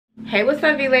Hey, what's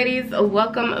up, VLadies?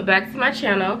 Welcome back to my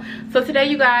channel. So today,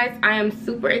 you guys, I am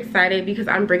super excited because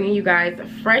I'm bringing you guys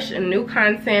fresh and new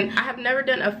content. I have never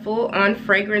done a full-on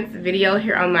fragrance video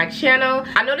here on my channel.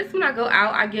 I notice when I go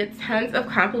out, I get tons of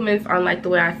compliments on like the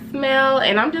way I smell,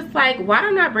 and I'm just like, why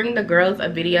don't I bring the girls a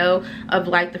video of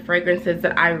like the fragrances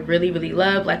that I really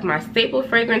love, like my staple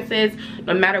fragrances.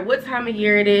 No matter what time of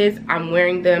year it is, I'm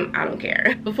wearing them. I don't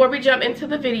care. Before we jump into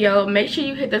the video, make sure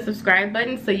you hit the subscribe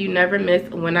button so you never miss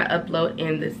when I upload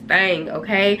in this thing,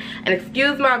 okay? And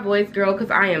excuse my voice, girl,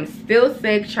 because I am still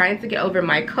sick, trying to get over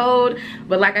my cold.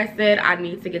 But like I said, I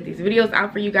need to get these videos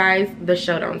out for you guys. The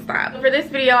show don't stop. For this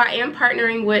video, I am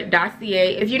partnering with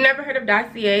Dossier. If you've never heard of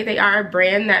Dossier, they are a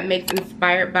brand that makes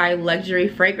inspired by luxury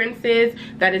fragrances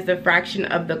that is a fraction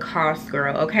of the cost,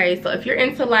 girl, okay? So if you're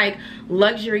into like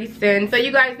luxury scents, so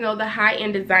you guys know the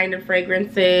high-end designer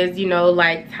fragrances, you know,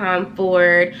 like Tom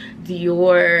Ford,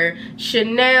 Dior,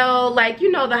 Chanel, like,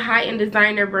 you know, the high-end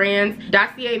designer brands.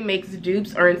 Dossier makes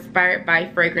dupes or inspired by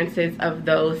fragrances of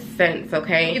those scents,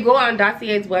 okay? If you go on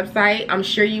Dossier's website, I'm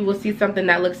sure you will see something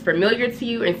that looks familiar to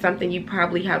you and something you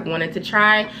probably have wanted to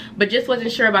try but just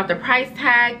wasn't sure about the price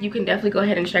tag. You can definitely go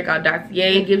ahead and check out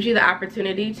Dossier. It gives you the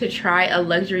opportunity to try a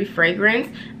luxury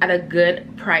fragrance at a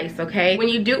good price, okay? When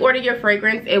you do order your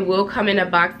fragrance, it will come in a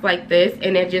box like this,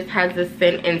 and it just has the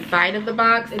scent inside of the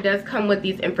box. It does come with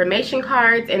these information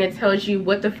cards, and it tells you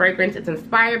what the fragrance is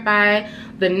inspired by,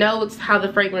 the notes, how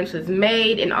the fragrance was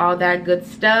made, and all that good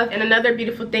stuff. And another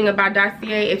beautiful thing about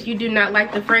Dossier, if you do not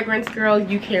like the fragrance, girl,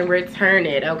 you can return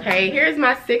it, okay? Here's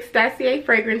my 6 Dossier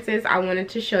fragrances I wanted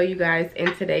to show you guys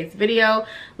in today's video.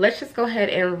 Let's just go ahead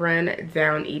and run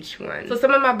down each one. So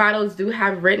some of my bottles do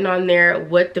have written on there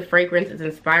what the fragrance is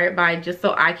inspired by, just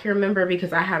so I can remember,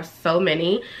 because I have so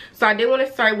many. So I did want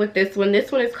to start with this one.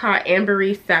 This one is called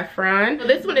AMBERY Saffron. So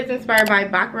this one is inspired by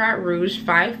Baccarat Rouge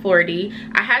 540.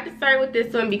 I had to start with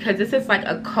this one because this is like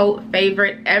a cult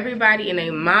favorite. Everybody and a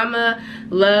mama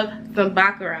love some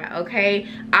Baccarat, okay?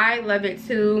 I love it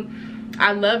too.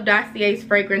 I love Dossier's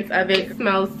fragrance of it. It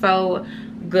smells so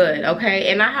good,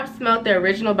 okay? And I have smelled the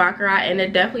original Baccarat, and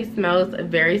it definitely smells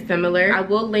very similar. I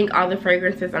will link all the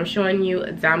fragrances I'm showing you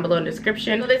down below in the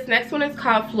description. So this next one is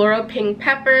called Floral Pink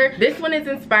Pepper. This one is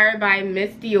inspired by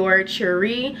Miss Dior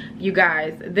Cherie. You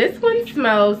guys, this one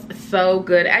smells so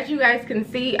good. As you guys can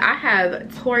see, I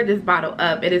have tore this bottle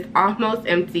up. It is almost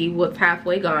empty. Well, it's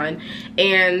halfway gone,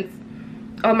 and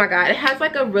oh my god, it has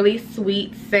like a really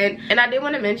sweet scent. And I did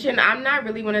want to mention, I'm not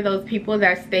really one of those people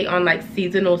that stay on like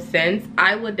seasonal scents.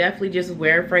 I would definitely just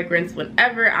wear fragrance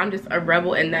whenever. I'm just a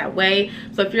rebel in that way.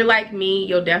 So if you're like me,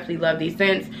 you'll definitely love these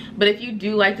scents. But if you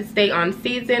do like to stay on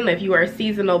season, if you are a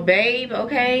seasonal babe,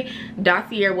 okay,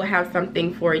 Dossier will have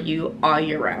something for you all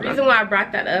year round. The reason why I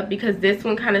brought that up, because this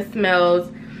one kind of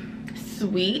smells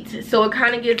sweet, so it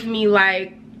kind of gives me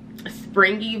like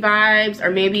springy vibes,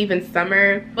 or maybe even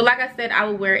summer. But like I said, I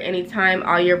will wear it anytime,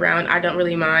 all year round. I don't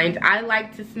really mind. I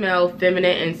like to smell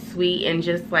feminine and sweet and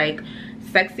just like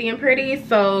sexy and pretty,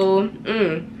 so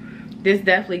this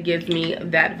definitely gives me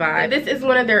that vibe. This is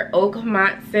one of their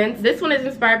OAKMOSS scents. This one is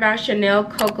inspired by Chanel,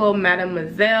 Coco,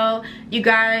 Mademoiselle. You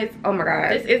guys, oh my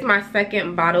god, this is my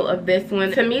second bottle of this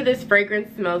one. To me, this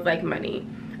fragrance smells like money.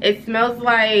 It smells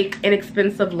like an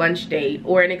expensive lunch date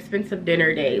or an expensive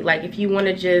dinner date. Like if you want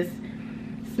to just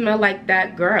smell like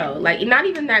that girl, like not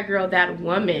even that girl, that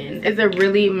woman. It's a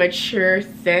really mature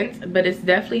scent, but it's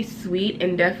definitely sweet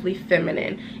and definitely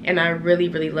feminine, and I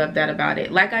really love that about it.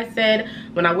 Like I said,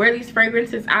 when I wear these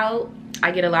fragrances out,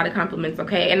 I get a lot of compliments,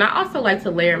 okay? And I also like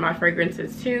to layer my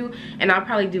fragrances too, and I'll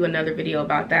probably do another video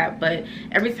about that. But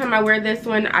every time I wear this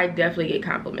one, I definitely get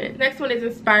compliments. Next one is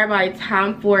inspired by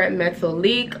Tom Ford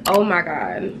Metallique. Oh my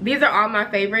god, these are all my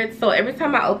favorites. So every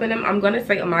time I open them, I'm gonna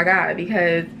say oh my god,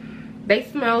 because they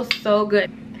smell so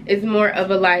good. It's more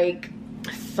of a like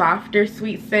softer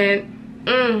sweet scent.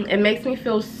 It makes me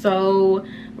feel so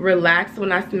relaxed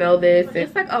when I smell this.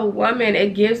 It's like a woman.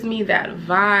 It gives me that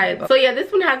vibe. So yeah,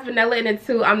 this one has vanilla in it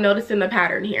too. I'm noticing the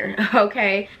pattern here,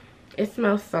 okay? It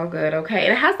smells so good, okay?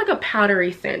 And it has like a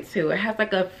powdery scent too. It has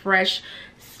like a fresh,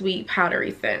 sweet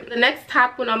powdery scent. The next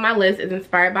top one on my list is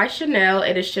inspired by Chanel.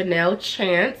 It is Chanel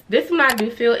Chance. This one I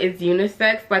do feel is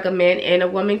unisex, like a man and a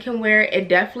woman can wear it. It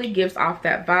definitely gives off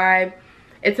that vibe.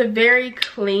 It's a very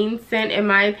clean scent in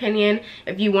my opinion.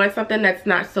 If you want something that's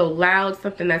not so loud,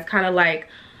 something that's kind of like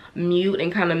mute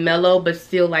and kind of mellow, but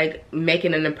still like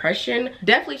making an impression.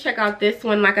 Definitely check out this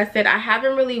one. Like I said, I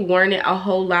haven't really worn it a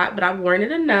whole lot, but I've worn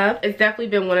it enough. It's definitely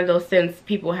been one of those scents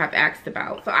people have asked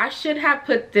about. So I should have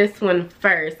put this one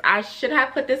first.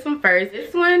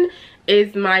 This one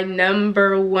is my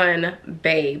 #1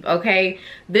 babe, okay?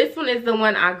 This one is the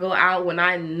one I go out when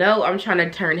I know I'm trying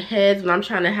to turn heads, when I'm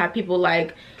trying to have people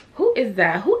like, who is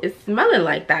that? Who is smelling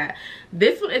like that?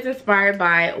 This one is inspired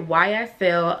by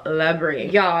YSL Libre.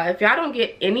 Y'all, if y'all don't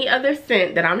get any other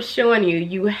scent that I'm showing you,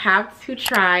 you have to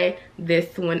try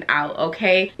this one out,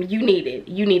 okay? You need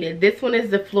it. This one is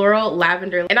the Floral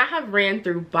Lavender, and I have ran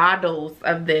through bottles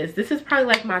of this. This is probably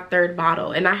like my 3rd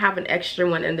bottle, and I have an extra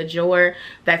one in the drawer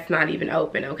that's not even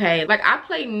open, okay? Like, I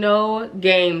play no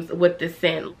games with this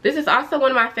scent. This is also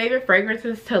one of my favorite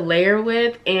fragrances to layer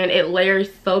with, and it layers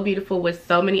so beautiful with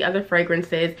so many other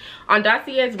fragrances. On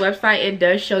Dossier's website, it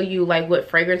does show you like what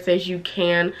fragrances you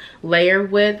can layer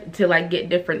with to like get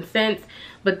different scents.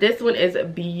 But this one is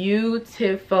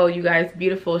beautiful, you guys.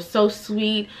 Beautiful. So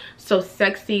sweet, so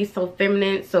sexy, so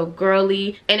feminine, so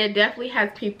girly. And it definitely has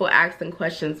people asking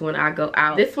questions when I go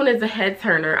out. This one is a head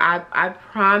turner. I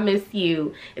promise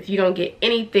you, if you don't get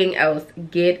anything else,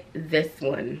 get this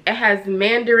one. It has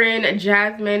mandarin,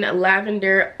 jasmine,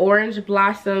 lavender, orange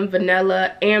blossom,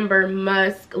 vanilla, amber,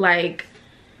 musk. Like,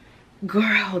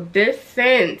 girl, this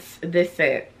scent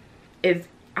is,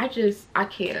 I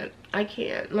can't.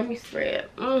 Let me spray it.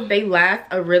 They last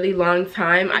a really long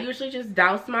time. I usually just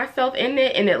douse myself in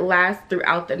it, and it lasts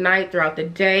throughout the night, throughout the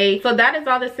day. So that is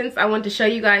all the scents I want to show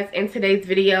you guys in today's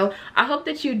video. I hope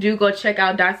that you do go check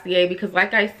out Dossier, because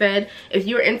like I said, if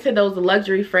you're into those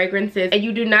luxury fragrances and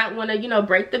you do not want to, you know,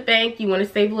 break the bank, you want to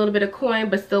save a little bit of coin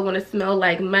but still want to smell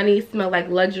like money, smell like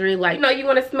luxury, like, you know, you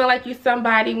want to smell like you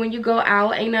somebody when you go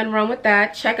out, ain't nothing wrong with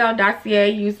that. Check out Dossier,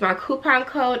 use my coupon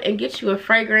code and get you a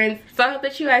fragrance. So I hope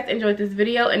that you guys enjoyed this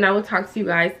video, and I will talk to you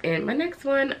guys in my next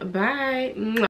one. Bye.